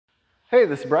Hey,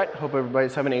 this is Brett. Hope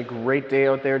everybody's having a great day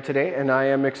out there today, and I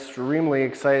am extremely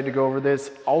excited to go over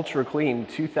this ultra clean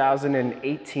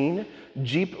 2018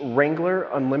 Jeep Wrangler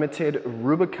Unlimited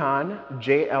Rubicon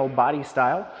JL body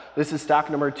style. This is stock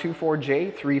number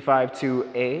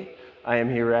 24J352A. I am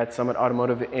here at Summit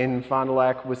Automotive in Fond du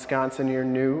Lac, Wisconsin, your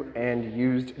new and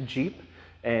used Jeep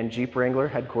and Jeep Wrangler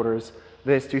headquarters.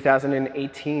 This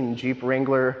 2018 Jeep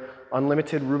Wrangler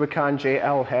Unlimited Rubicon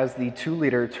JL has the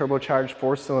 2-liter turbocharged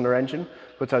 4-cylinder engine,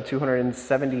 puts out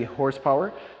 270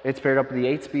 horsepower. It's paired up with the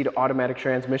 8-speed automatic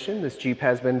transmission. This Jeep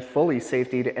has been fully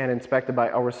safetied and inspected by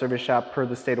our service shop per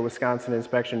the state of Wisconsin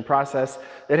inspection process.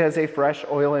 It has a fresh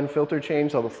oil and filter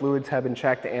change. All the fluids have been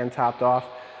checked and topped off,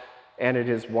 and it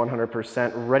is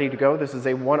 100% ready to go. This is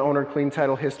a one-owner clean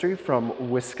title history from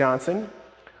Wisconsin.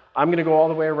 I'm going to go all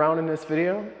the way around in this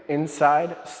video,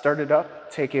 inside, start it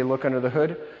up, take a look under the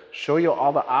hood, show you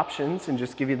all the options, and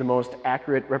just give you the most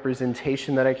accurate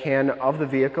representation that I can of the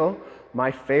vehicle. My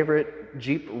favorite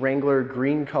Jeep Wrangler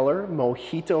green color,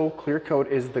 Mojito clear coat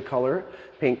is the color.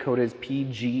 Paint code is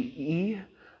PGE.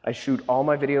 I shoot all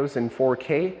my videos in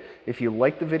 4K. If you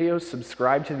like the videos,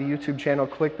 subscribe to the YouTube channel,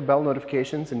 click the bell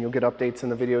notifications, and you'll get updates on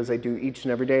the videos I do each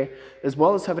and every day, as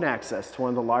well as having access to one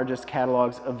of the largest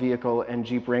catalogs of vehicle and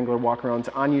Jeep Wrangler walkarounds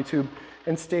on YouTube,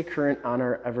 and stay current on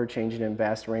our ever-changing and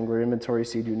vast Wrangler inventory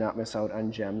so you do not miss out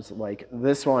on gems like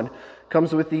this one.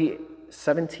 Comes with the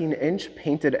 17-inch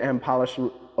painted and polished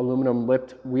aluminum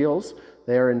lipped wheels.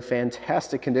 They are in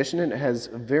fantastic condition, and it has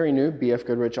very new BF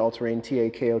Goodrich all-terrain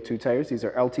TAKO2 tires. These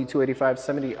are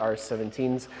LT285/70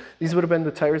 R17s. These would have been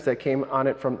the tires that came on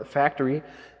it from the factory,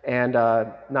 and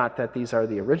not that these are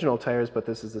the original tires, but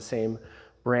this is the same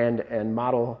brand and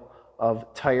model of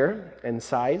tire and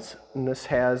size. And this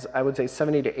has, I would say,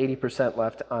 70 to 80%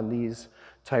 left on these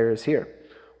tires here.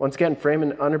 Once again, frame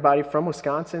and underbody from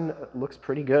Wisconsin, looks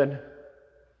pretty good.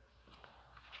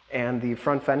 And the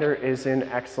front fender is in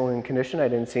excellent condition. I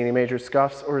didn't see any major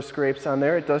scuffs or scrapes on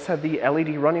there. It does have the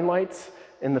LED running lights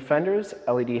in the fenders,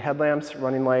 LED headlamps,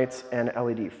 running lights, and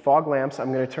LED fog lamps.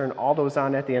 I'm going to turn all those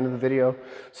on at the end of the video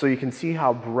so you can see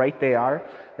how bright they are.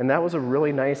 And that was a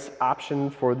really nice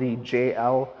option for the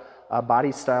JL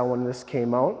body style when this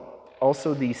came out.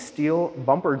 Also the steel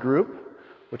bumper group,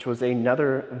 which was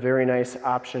another very nice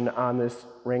option on this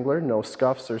Wrangler. No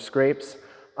scuffs or scrapes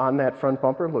on that front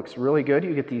bumper. Looks really good.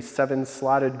 You get the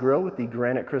 7-slotted grille with the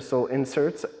granite crystal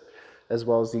inserts, as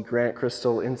well as the granite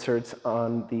crystal inserts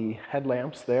on the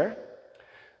headlamps there.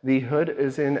 The hood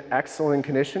is in excellent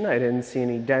condition. I didn't see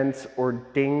any dents or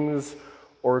dings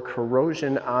or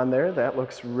corrosion on there. That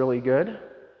looks really good.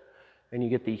 And you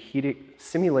get the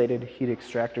simulated heat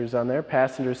extractors on there.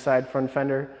 Passenger side front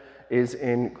fender is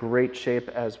in great shape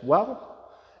as well.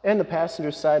 And the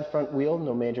passenger side front wheel,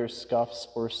 no major scuffs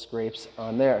or scrapes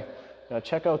on there. Now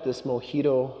check out this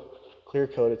Mojito clear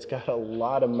coat. It's got a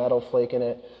lot of metal flake in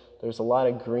it. There's a lot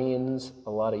of greens,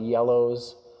 a lot of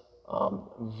yellows.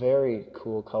 Very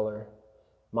cool color.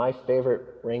 My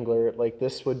favorite Wrangler, like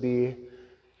this would be,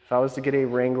 if I was to get a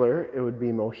Wrangler, it would be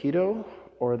Mojito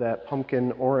or that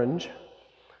pumpkin orange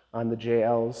on the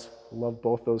JLs. Love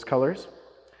both those colors.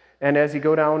 And as you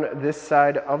go down this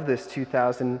side of this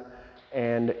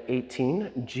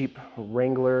 2018 Jeep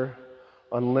Wrangler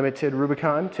Unlimited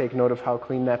Rubicon, take note of how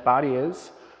clean that body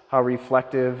is, how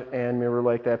reflective and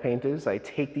mirror-like that paint is. I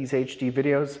take these HD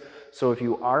videos, so if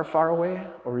you are far away,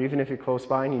 or even if you're close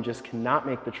by and you just cannot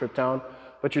make the trip down,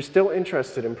 but you're still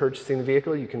interested in purchasing the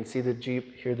vehicle, you can see the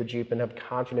Jeep, hear the Jeep, and have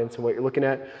confidence in what you're looking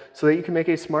at so that you can make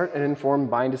a smart and informed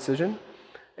buying decision.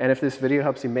 And if this video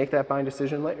helps you make that buying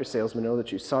decision, let your salesman know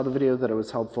that you saw the video, that it was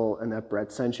helpful, and that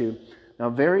Brett sent you. Now,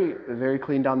 very, very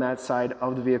clean down that side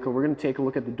of the vehicle. We're going to take a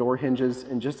look at the door hinges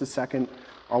in just a second.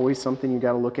 Always something you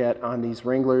got to look at on these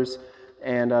Wranglers.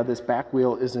 And this back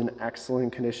wheel is in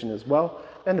excellent condition as well.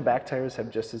 And the back tires have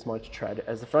just as much tread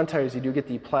as the front tires. You do get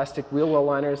the plastic wheel well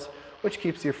liners, which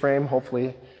keeps your frame,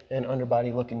 hopefully, and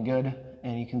underbody looking good.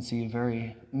 And you can see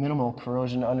very minimal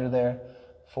corrosion under there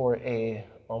for a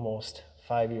almost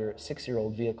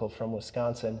 6-year-old vehicle from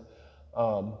Wisconsin.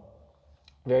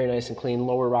 Very nice and clean.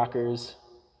 Lower rockers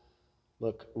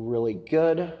look really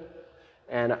good.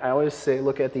 And I always say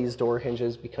look at these door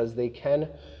hinges because they can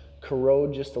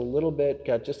corrode just a little bit,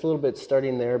 got just a little bit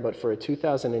starting there, but for a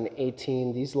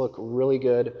 2018, these look really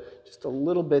good. Just a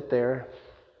little bit there.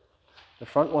 The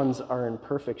front ones are in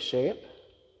perfect shape.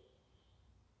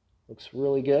 Looks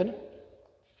really good.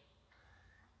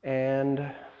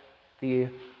 And the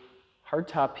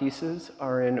hardtop pieces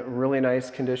are in really nice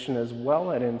condition as well.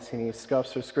 I didn't see any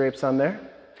scuffs or scrapes on there.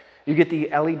 You get the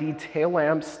LED tail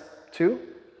lamps too.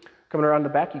 Coming around the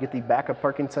back, you get the backup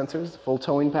parking sensors, full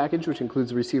towing package, which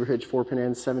includes the receiver hitch, 4-pin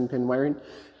and 7-pin wiring,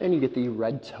 and you get the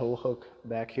red tow hook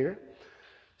back here.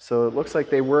 So it looks like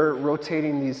they were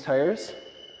rotating these tires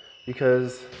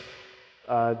because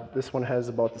this one has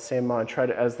about the same amount of tread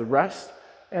as the rest,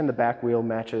 and the back wheel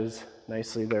matches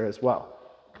nicely there as well.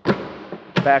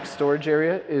 Back storage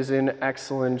area is in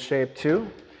excellent shape too.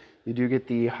 You do get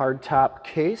the hardtop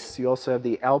case. You also have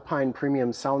the Alpine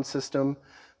premium sound system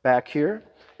back here,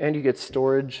 and you get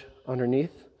storage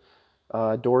underneath,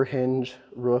 door hinge,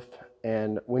 roof,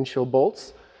 and windshield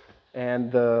bolts.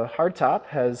 And the hardtop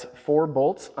has 4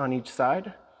 bolts on each side.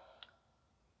 You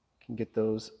can get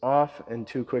those off, and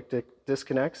 2 quick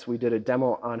disconnects. We did a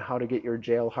demo on how to get your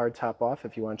jail hardtop off.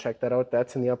 If you want to check that out,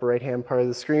 that's in the upper right hand part of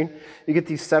the screen. You get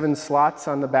these 7 slots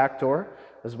on the back door,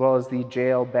 as well as the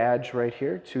jail badge right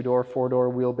here, 2-door,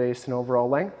 4-door wheelbase and overall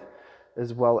length,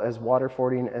 as well as water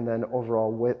fording, and then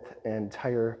overall width and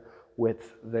tire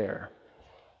width there.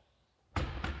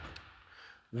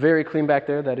 Very clean back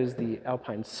there. That is the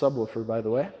Alpine subwoofer, by the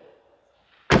way.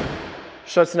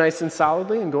 Shuts nice and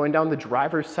solidly, and going down the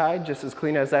driver's side, just as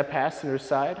clean as that passenger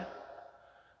side.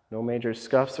 No major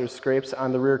scuffs or scrapes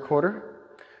on the rear quarter.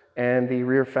 And the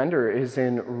rear fender is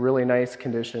in really nice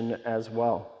condition as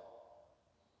well.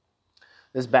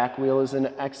 This back wheel is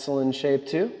in excellent shape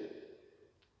too.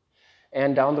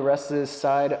 And down the rest of this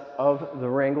side of the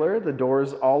Wrangler, the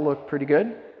doors all look pretty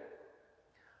good.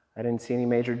 I didn't see any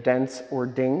major dents or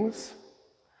dings.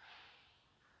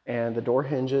 And the door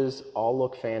hinges all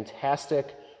look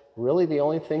fantastic. Really the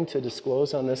only thing to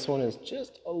disclose on this one is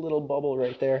just a little bubble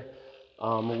right there.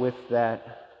 With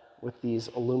these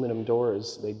aluminum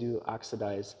doors, they do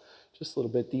oxidize just a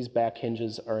little bit. These back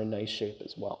hinges are in nice shape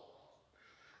as well.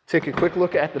 Take a quick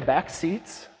look at the back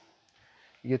seats.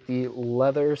 You get the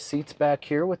leather seats back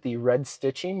here with the red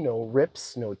stitching, no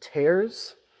rips, no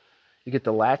tears. You get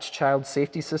the latch child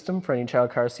safety system for any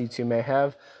child car seats you may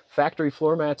have. Factory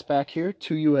floor mats back here,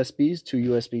 2 USBs,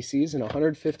 2 USB-Cs, and a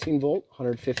 115 volt,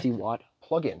 150 watt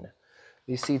plug-in.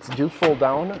 These seats do fold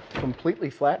down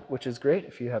completely flat, which is great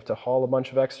if you have to haul a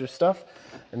bunch of extra stuff.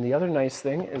 And the other nice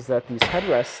thing is that these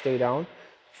headrests stay down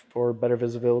for better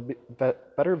visibility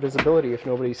if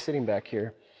nobody's sitting back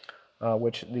here,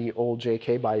 which the old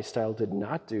JK body style did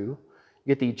not do.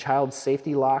 You get the child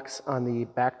safety locks on the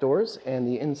back doors, and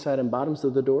the inside and bottoms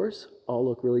of the doors all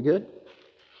look really good.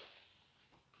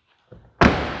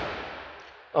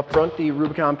 Up front, the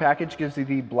Rubicon package gives you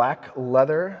the black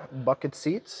leather bucket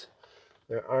seats.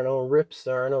 There are no rips,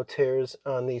 there are no tears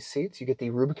on these seats. You get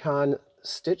the Rubicon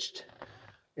stitched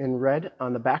in red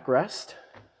on the backrest.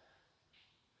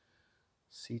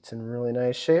 Seats in really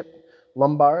nice shape.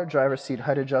 Lumbar, driver seat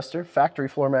height adjuster, factory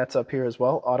floor mats up here as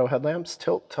well, auto headlamps,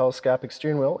 tilt, telescopic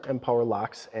steering wheel, and power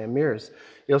locks and mirrors.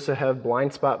 You also have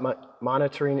blind spot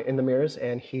monitoring in the mirrors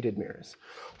and heated mirrors.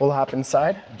 We'll hop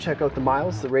inside, check out the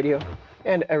miles, the radio,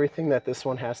 and everything that this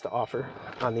one has to offer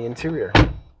on the interior.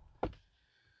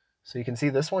 So you can see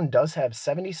this one does have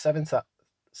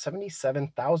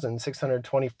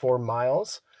 77,624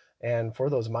 miles, and for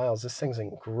those miles, this thing's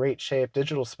in great shape.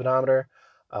 Digital speedometer,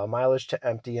 mileage to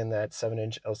empty, and that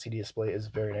 7-inch LCD display is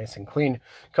very nice and clean.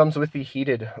 Comes with the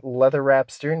heated leather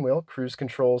wrapped steering wheel, cruise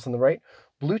controls on the right,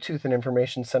 Bluetooth and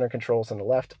information center controls on the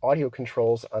left, audio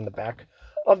controls on the back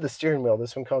of the steering wheel.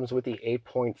 This one comes with the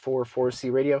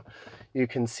 8.44C radio. You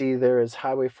can see there is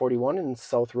Highway 41 in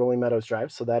South Rolling Meadows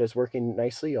Drive, so that is working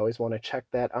nicely. You always want to check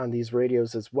that on these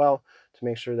radios as well to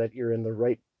make sure that you're in the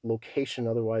right location,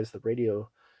 otherwise the radio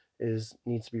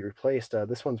needs to be replaced.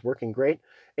 This one's working great.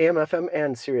 AM, FM,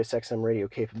 and Sirius XM radio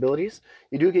capabilities.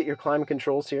 You do get your climate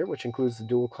controls here, which includes the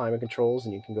dual climate controls,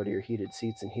 and you can go to your heated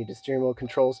seats and heated steering wheel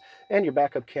controls, and your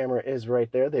backup camera is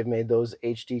right there. They've made those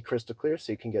HD crystal clear,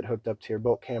 so you can get hooked up to your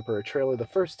boat, camper, or trailer the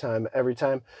first time, every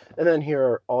time. And then here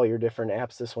are all your different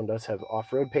apps. This one does have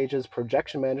off-road pages,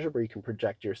 projection manager, where you can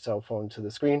project your cell phone to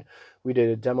the screen. We did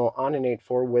a demo on an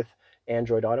 8.4 with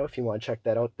Android Auto. If you want to check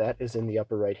that out, that is in the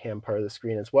upper right hand part of the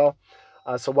screen as well.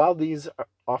 So while these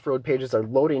off-road pages are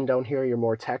loading, down here your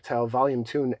more tactile volume,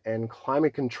 tune, and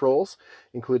climate controls,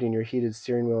 including your heated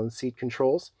steering wheel and seat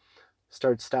controls,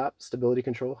 start stop, stability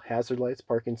control, hazard lights,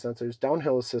 parking sensors,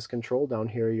 downhill assist control. Down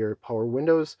here your power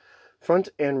windows, front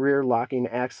and rear locking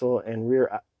axle, and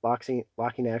rear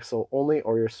locking axle only,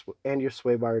 or your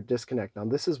sway bar disconnect. Now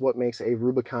this is what makes a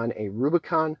Rubicon a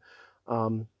Rubicon.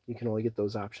 You can only get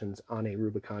those options on a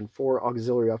Rubicon. 4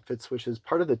 auxiliary upfits, which is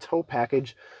part of the tow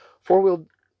package. 4-wheel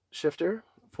shifter,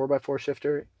 4x4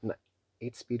 shifter,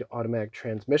 8-speed automatic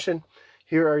transmission.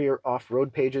 Here are your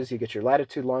off-road pages. You get your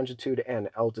latitude, longitude, and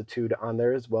altitude on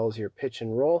there, as well as your pitch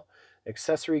and roll.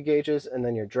 accessory gauges, and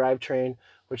then your drivetrain,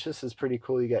 which this is pretty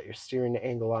cool. You got your steering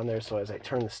angle on there, so as I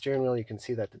turn the steering wheel, you can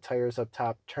see that the tires up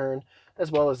top turn,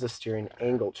 as well as the steering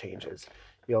angle changes.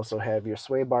 You also have your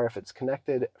sway bar if it's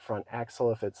connected, front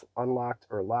axle if it's unlocked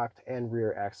or locked, and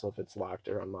rear axle if it's locked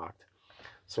or unlocked.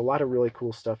 So a lot of really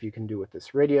cool stuff you can do with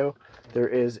this radio. There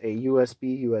is a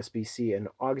USB, USB-C, and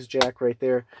aux jack right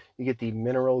there. You get the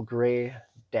mineral gray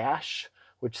dash,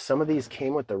 which some of these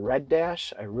came with the red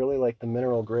dash. I really like the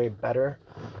mineral gray better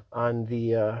on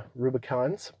the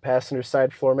Rubicons. Passenger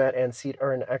side floor mat and seat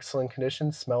are in excellent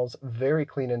condition. Smells very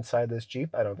clean inside this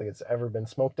Jeep. I don't think it's ever been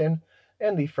smoked in.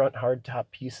 And the front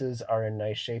hardtop pieces are in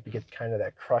nice shape. You get kind of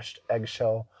that crushed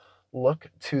eggshell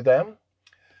look to them.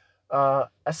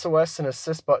 SOS and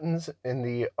assist buttons in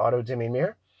the auto dimming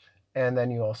mirror. And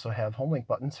then you also have Homelink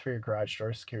buttons for your garage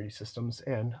door, security systems,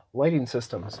 and lighting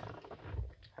systems.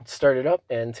 Let's start it up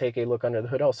and take a look under the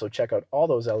hood. Also check out all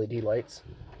those LED lights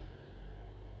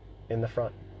in the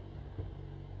front.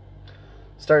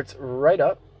 Starts right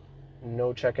up.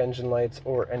 No check engine lights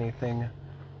or anything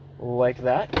like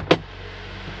that.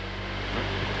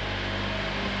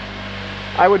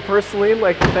 I would personally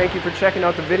like to thank you for checking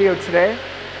out the video today,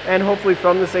 and hopefully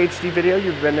from this HD video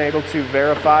you've been able to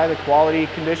verify the quality,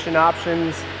 condition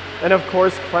options, and of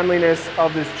course cleanliness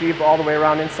of this Jeep all the way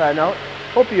around inside and out.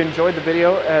 Hope you enjoyed the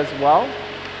video as well.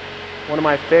 One of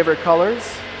my favorite colors,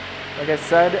 like I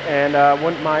said, and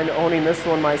wouldn't mind owning this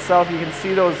one myself. You can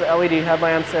see those LED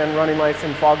headlamps and running lights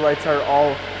and fog lights are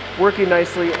all working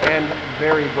nicely and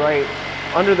very bright.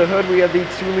 Under the hood we have the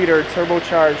 2-liter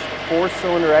turbocharged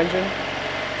 4-cylinder engine.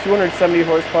 270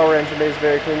 horsepower engine base,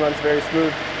 very clean, runs very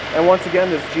smooth. And once again,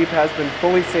 this Jeep has been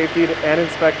fully safetied and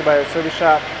inspected by our service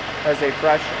shop, has a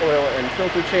fresh oil and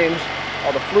filter change.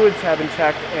 All the fluids have been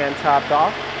checked and topped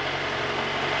off.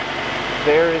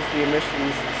 There is the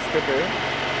emissions sticker.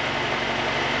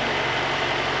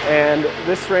 And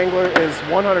this Wrangler is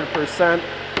 100%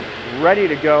 ready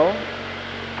to go.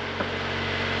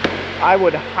 I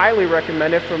would highly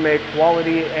recommend it from a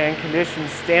quality and condition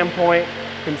standpoint.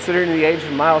 Considering the age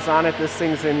and miles on it, this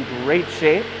thing's in great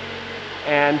shape.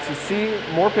 And to see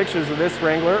more pictures of this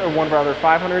Wrangler or one of our other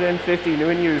 550 new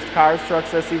and used cars, trucks,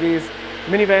 SUVs,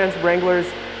 minivans, Wranglers,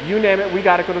 you name it, we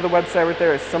got to go to the website right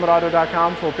there at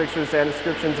summitauto.com. Full pictures and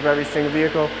descriptions of every single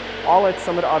vehicle, all at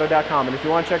summitauto.com. And if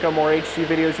you want to check out more HD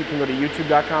videos, you can go to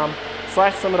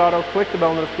youtube.com/summitauto, click the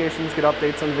bell notifications, get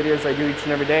updates on the videos I do each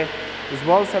and every day, as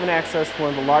well as having access to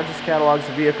one of the largest catalogs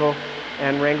of vehicle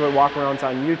and Wrangler walkarounds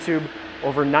on YouTube.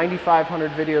 Over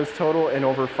 9,500 videos total and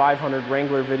over 500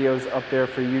 Wrangler videos up there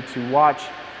for you to watch.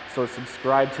 So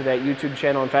subscribe to that YouTube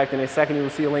channel. In fact, in a second you will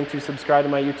see a link to subscribe to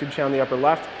my YouTube channel in the upper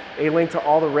left, a link to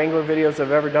all the Wrangler videos I've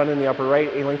ever done in the upper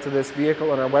right, a link to this vehicle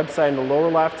on our website in the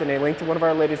lower left, and a link to one of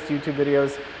our latest YouTube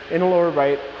videos in the lower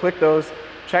right. Click those,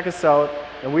 check us out,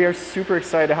 and we are super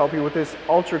excited to help you with this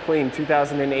ultra clean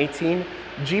 2018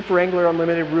 Jeep Wrangler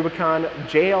Unlimited Rubicon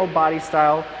JL body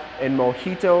style in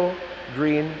Mojito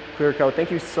green clear coat.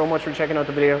 Thank you so much for checking out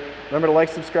the video. Remember to like,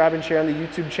 subscribe, and share on the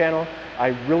YouTube channel. I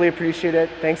really appreciate it.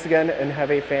 Thanks again, and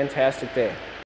have a fantastic day.